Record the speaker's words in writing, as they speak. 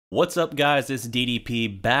What's up, guys? It's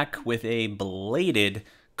DDP back with a belated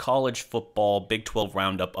college football Big 12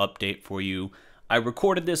 Roundup update for you. I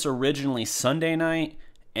recorded this originally Sunday night,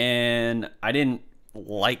 and I didn't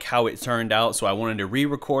like how it turned out, so I wanted to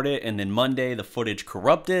re-record it, and then Monday the footage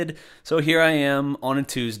corrupted. So here I am on a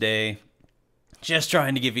Tuesday, just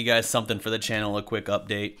trying to give you guys something for the channel, a quick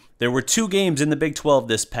update. There were two games in the Big 12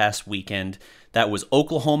 this past weekend. That was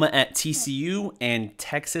Oklahoma at TCU and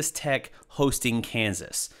Texas Tech hosting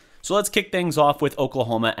Kansas. So let's kick things off with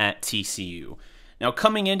Oklahoma at TCU. Now,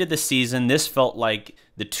 coming into the season, this felt like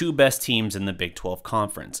the two best teams in the Big 12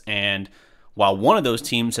 Conference. And while one of those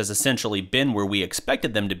teams has essentially been where we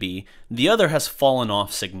expected them to be, the other has fallen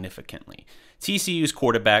off significantly. TCU's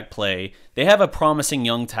quarterback play, they have a promising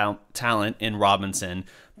young talent in Robinson,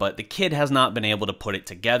 but the kid has not been able to put it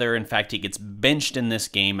together. In fact, he gets benched in this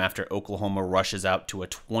game after Oklahoma rushes out to a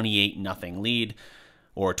 28-0 lead.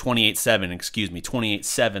 Or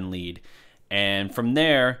 28-7 lead. And from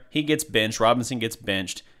there, he gets benched, Robinson gets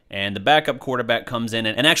benched, and the backup quarterback comes in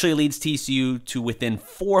and actually leads TCU to within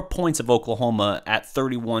 4 points of Oklahoma at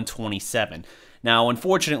 31-27. Now,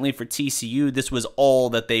 unfortunately for TCU, this was all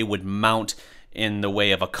that they would mount in the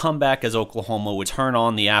way of a comeback, as Oklahoma would turn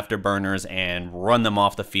on the afterburners and run them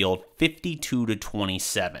off the field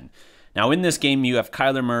 52-27. Now, in this game, you have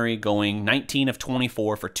Kyler Murray going 19 of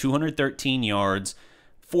 24 for 213 yards,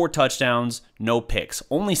 4 touchdowns, no picks,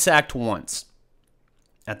 only sacked once.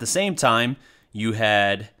 At the same time, you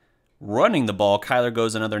had running the ball, Kyler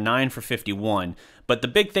goes another 9 for 51. But the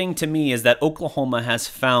big thing to me is that Oklahoma has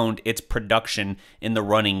found its production in the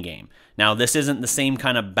running game. Now, this isn't the same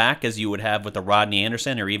kind of back as you would have with a Rodney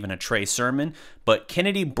Anderson or even a Trey Sermon, but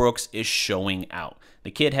Kennedy Brooks is showing out.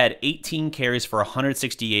 The kid had 18 carries for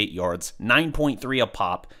 168 yards, 9.3 a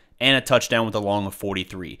pop, and a touchdown with a long of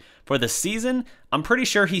 43. For the season, I'm pretty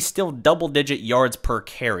sure he's still double-digit yards per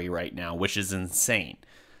carry right now, which is insane.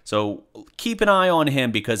 So keep an eye on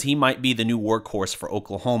him because he might be the new workhorse for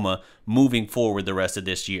Oklahoma moving forward the rest of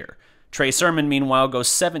this year. Trey Sermon, meanwhile, goes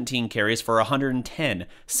 17 carries for 110,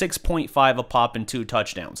 6.5 a pop, and 2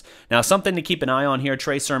 touchdowns. Now, something to keep an eye on here,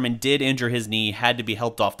 Trey Sermon did injure his knee, had to be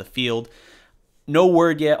helped off the field. No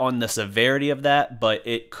word yet on the severity of that, but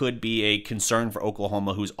it could be a concern for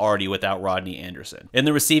Oklahoma, who's already without Rodney Anderson. In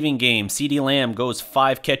the receiving game, CeeDee Lamb goes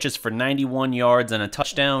 5 catches for 91 yards and a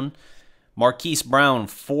touchdown. Marquise Brown,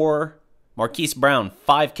 5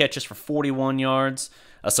 catches for 41 yards.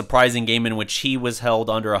 A surprising game in which he was held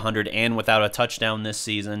under 100 and without a touchdown this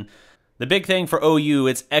season. The big thing for OU,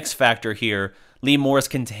 its X factor here, Lee Morris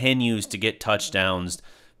continues to get touchdowns,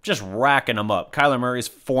 just racking them up. Kyler Murray's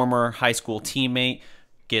former high school teammate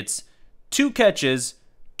gets 2 catches,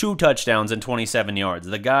 2 touchdowns, and 27 yards.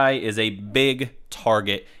 The guy is a big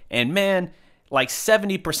target, and man, like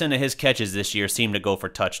 70% of his catches this year seem to go for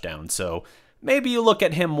touchdowns, so maybe you look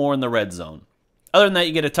at him more in the red zone. Other than that,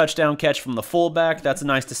 you get a touchdown catch from the fullback. That's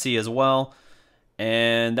nice to see as well.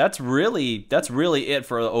 And that's really it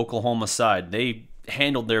for the Oklahoma side. They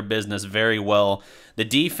handled their business very well. The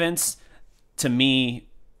defense, to me,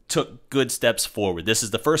 took good steps forward. This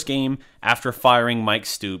is the first game after firing Mike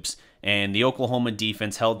Stoops, and the Oklahoma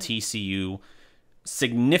defense held TCU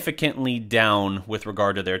significantly down with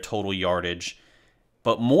regard to their total yardage.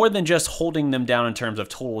 But more than just holding them down in terms of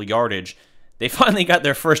total yardage, they finally got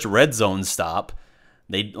their first red zone stop.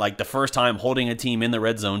 They, like, the first time holding a team in the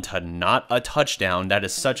red zone to not a touchdown. That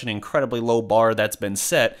is such an incredibly low bar that's been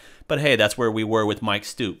set. But hey, that's where we were with Mike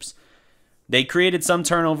Stoops. They created some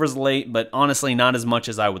turnovers late, but honestly not as much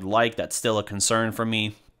as I would like. That's still a concern for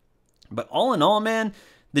me. But all in all, man,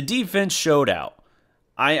 the defense showed out.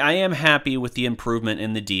 I am happy with the improvement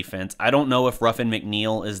in the defense. I don't know if Ruffin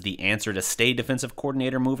McNeill is the answer to stay defensive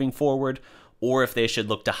coordinator moving forward, or if they should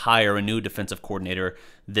look to hire a new defensive coordinator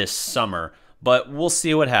this summer. But we'll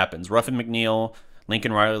see what happens. Ruffin McNeill,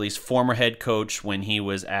 Lincoln Riley's former head coach when he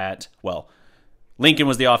was at, well, Lincoln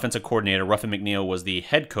was the offensive coordinator. Ruffin McNeill was the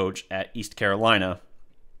head coach at East Carolina.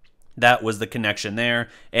 That was the connection there,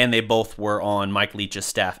 and they both were on Mike Leach's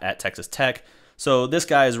staff at Texas Tech. So this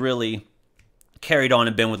guy has really carried on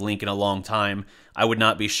and been with Lincoln a long time. I would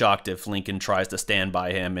not be shocked if Lincoln tries to stand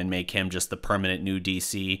by him and make him just the permanent new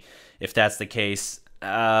DC. If that's the case,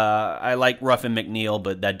 I like Ruffin McNeill,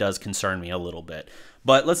 but that does concern me a little bit.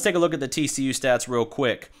 But let's take a look at the TCU stats real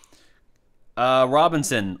quick.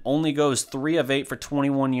 Robinson only goes 3 of 8 for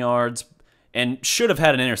 21 yards and should have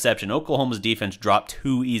had an interception. Oklahoma's defense dropped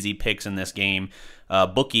 2 easy picks in this game.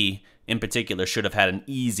 Bookie, in particular, should have had an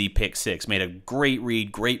easy pick 6. Made a great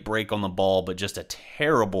read, great break on the ball, but just a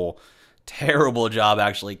terrible Terrible job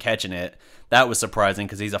actually catching it. That was surprising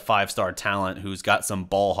because he's a 5-star talent who's got some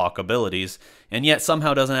ball hawk abilities, and yet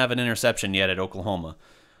somehow doesn't have an interception yet at Oklahoma.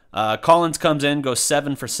 Collins comes in, goes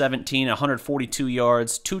 7 for 17, 142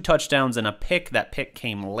 yards, 2 touchdowns, and a pick. That pick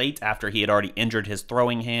came late after he had already injured his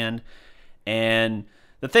throwing hand. And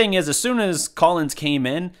the thing is, as soon as Collins came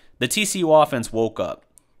in, the TCU offense woke up.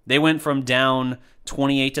 They went from down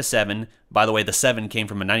 28-7. By the way, the 7 came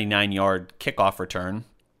from a 99-yard kickoff return,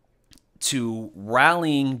 to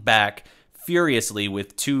rallying back furiously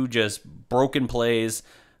with 2 just broken plays,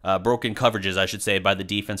 broken coverages, I should say, by the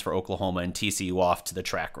defense for Oklahoma, and TCU off to the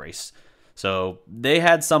track race. So they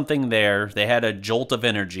had something there. They had a jolt of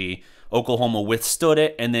energy. Oklahoma withstood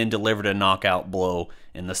it and then delivered a knockout blow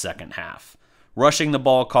in the second half. Rushing the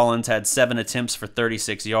ball, Collins had 7 attempts for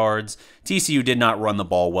 36 yards. TCU did not run the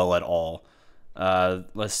ball well at all.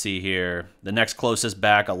 Let's see here. The next closest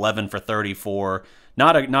back, 11 for 34.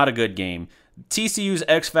 Not a good game. TCU's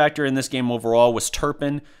X factor in this game overall was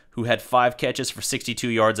Turpin, who had 5 catches for 62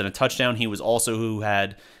 yards and a touchdown. He was also who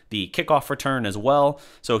had the kickoff return as well.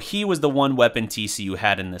 So he was the one weapon TCU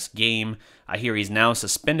had in this game. I hear he's now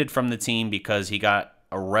suspended from the team because he got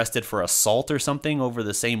arrested for assault or something over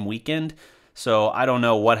the same weekend. So I don't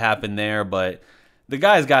know what happened there, but the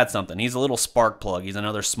guy's got something. He's a little spark plug. He's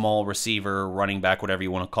another small receiver, running back, whatever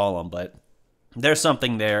you want to call him, but there's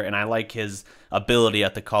something there, and I like his ability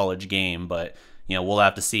at the college game, but we'll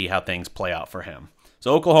have to see how things play out for him.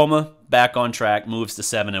 So Oklahoma, back on track, moves to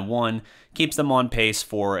 7-1, keeps them on pace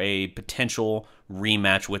for a potential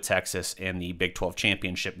rematch with Texas in the Big 12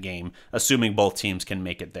 championship game, assuming both teams can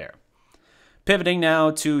make it there. Pivoting now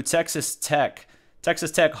to Texas Tech.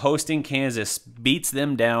 Texas Tech hosting Kansas, beats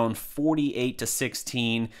them down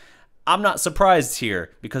 48-16. I'm not surprised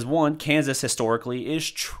here because 1, Kansas historically is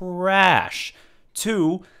trash.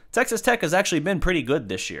 2, Texas Tech has actually been pretty good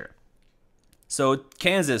this year. So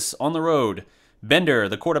Kansas on the road, Bender,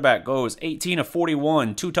 the quarterback, goes 18 of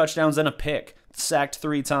 41, 2 touchdowns and a pick, sacked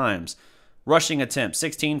 3 times. Rushing attempts,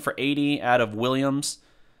 16 for 80 out of Williams.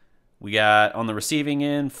 We got on the receiving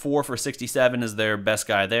end, 4 for 67 is their best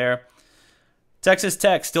guy there. Texas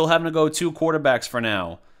Tech still having to go 2 quarterbacks for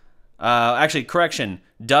now. Actually, correction,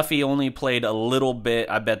 Duffy only played a little bit.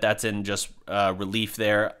 I bet that's in just relief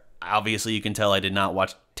there. Obviously, you can tell I did not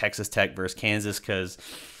watch Texas Tech versus Kansas because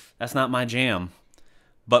that's not my jam.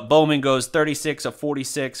 But Bowman goes 36 of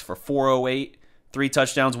 46 for 408, 3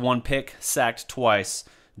 touchdowns, 1 pick, sacked twice.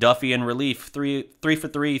 Duffy in relief, 3 for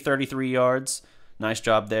 3, 33 yards. Nice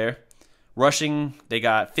job there. Rushing, they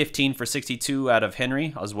got 15 for 62 out of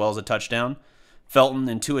Henry, as well as a touchdown. Felton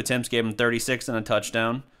in 2 attempts gave him 36 and a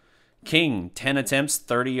touchdown. King, 10 attempts,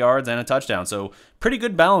 30 yards, and a touchdown. So pretty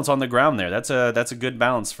good balance on the ground there. That's a good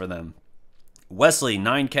balance for them. Wesley,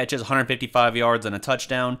 9 catches, 155 yards, and a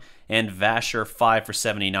touchdown. And Vasher, 5 for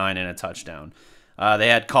 79 and a touchdown. They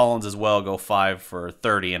had Collins as well go 5 for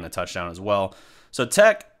 30 and a touchdown as well. So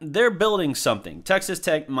Tech, they're building something. Texas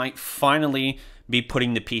Tech might finally be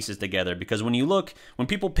putting the pieces together because when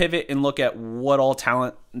people pivot and look at what all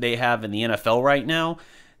talent they have in the NFL right now,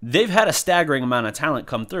 they've had a staggering amount of talent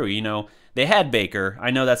come through. They had Baker.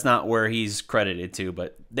 I know that's not where he's credited to,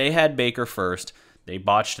 but they had Baker first. They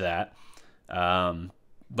botched that.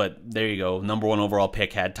 But there you go. Number 1 overall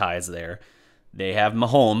pick had ties there. They have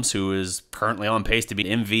Mahomes, who is currently on pace to be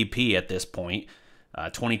MVP at this point.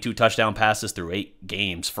 22 touchdown passes through 8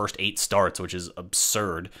 games, first 8 starts, which is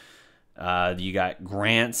absurd. You got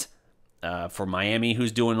Grant for Miami,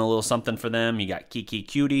 who's doing a little something for them. You got Kiki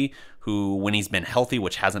Cutie, who, when he's been healthy,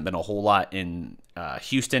 which hasn't been a whole lot in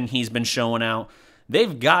Houston, he's been showing out.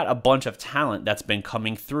 They've got a bunch of talent that's been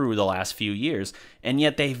coming through the last few years, and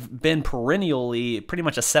yet they've been perennially pretty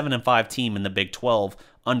much a 7-5 team in the Big 12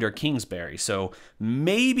 under Kingsbury. So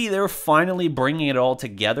maybe they're finally bringing it all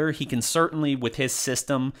together. He can certainly, with his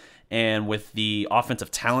system and with the offensive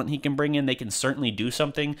talent he can bring in, they can certainly do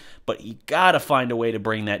something, but you got to find a way to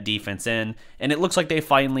bring that defense in, and it looks like they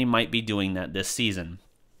finally might be doing that this season.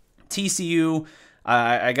 TCU,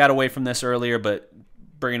 I got away from this earlier, but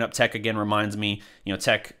bringing up Tech again reminds me,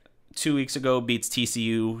 Tech 2 weeks ago beats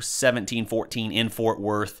TCU 17-14 in Fort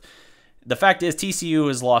Worth. The fact is TCU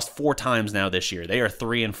has lost 4 times now this year. They are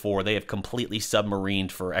 3-4. They have completely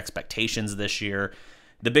submarined for expectations this year.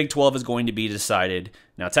 The Big 12 is going to be decided.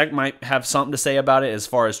 Now, Tech might have something to say about it as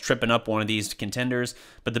far as tripping up one of these contenders,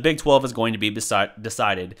 but the Big 12 is going to be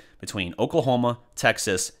decided between Oklahoma,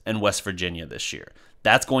 Texas, and West Virginia this year.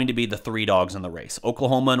 That's going to be the 3 dogs in the race.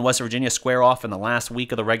 Oklahoma and West Virginia square off in the last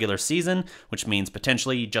week of the regular season, which means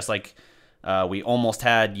potentially, just like we almost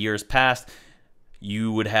had years past,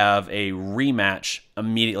 you would have a rematch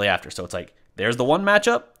immediately after. So it's like there's the one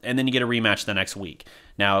matchup, and then you get a rematch the next week.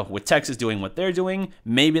 Now, with Texas doing what they're doing,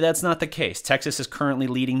 maybe that's not the case. Texas is currently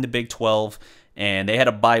leading the Big 12, and they had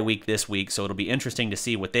a bye week this week, so it'll be interesting to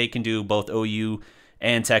see what they can do. Both OU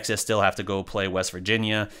and Texas still have to go play West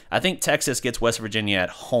Virginia. I think Texas gets West Virginia at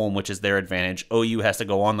home, which is their advantage. OU has to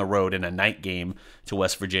go on the road in a night game to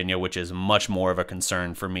West Virginia, which is much more of a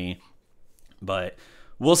concern for me. But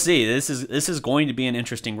we'll see. This is going to be an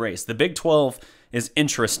interesting race. The Big 12 is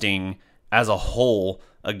interesting as a whole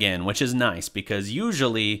again, which is nice because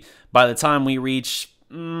usually by the time we reach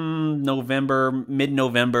November,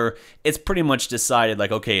 mid-November, it's pretty much decided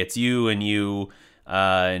like, okay, it's you and you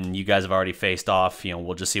guys have already faced off.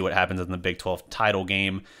 We'll just see what happens in the Big 12 title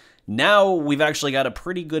game. Now we've actually got a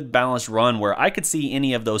pretty good balanced run where I could see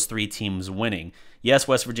any of those three teams winning. Yes,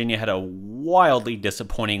 West Virginia had a wildly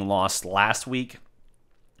disappointing loss last week,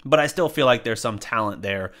 but I still feel like there's some talent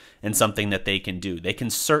there and something that they can do. They can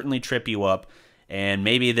certainly trip you up, and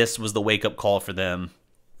maybe this was the wake-up call for them.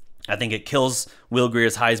 I think it kills Will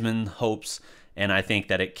Greer's Heisman hopes, and I think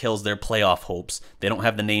that it kills their playoff hopes. They don't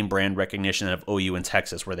have the name brand recognition of OU and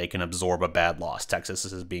Texas where they can absorb a bad loss. Texas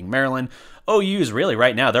is being Maryland. OU is really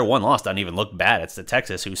right now, their one loss doesn't even look bad. It's the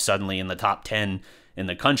Texas who's suddenly in the top 10 in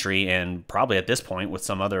the country, and probably at this point with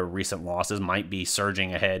some other recent losses might be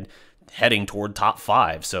surging ahead, heading toward top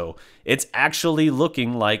 5. So it's actually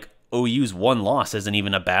looking like OU's one loss isn't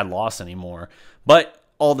even a bad loss anymore. But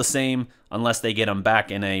all the same, unless they get them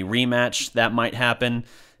back in a rematch, that might happen.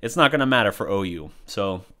 It's not going to matter for OU.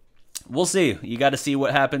 So we'll see. You got to see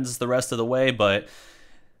what happens the rest of the way. But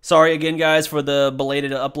sorry again, guys, for the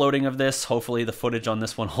belated uploading of this. Hopefully the footage on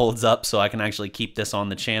this one holds up so I can actually keep this on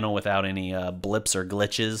the channel without any blips or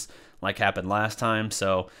glitches like happened last time.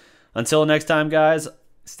 So until next time, guys,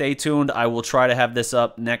 stay tuned. I will try to have this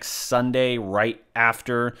up next Sunday right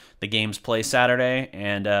after the games play Saturday.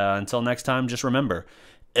 And until next time, just remember,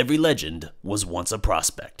 every legend was once a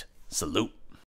prospect. Salute.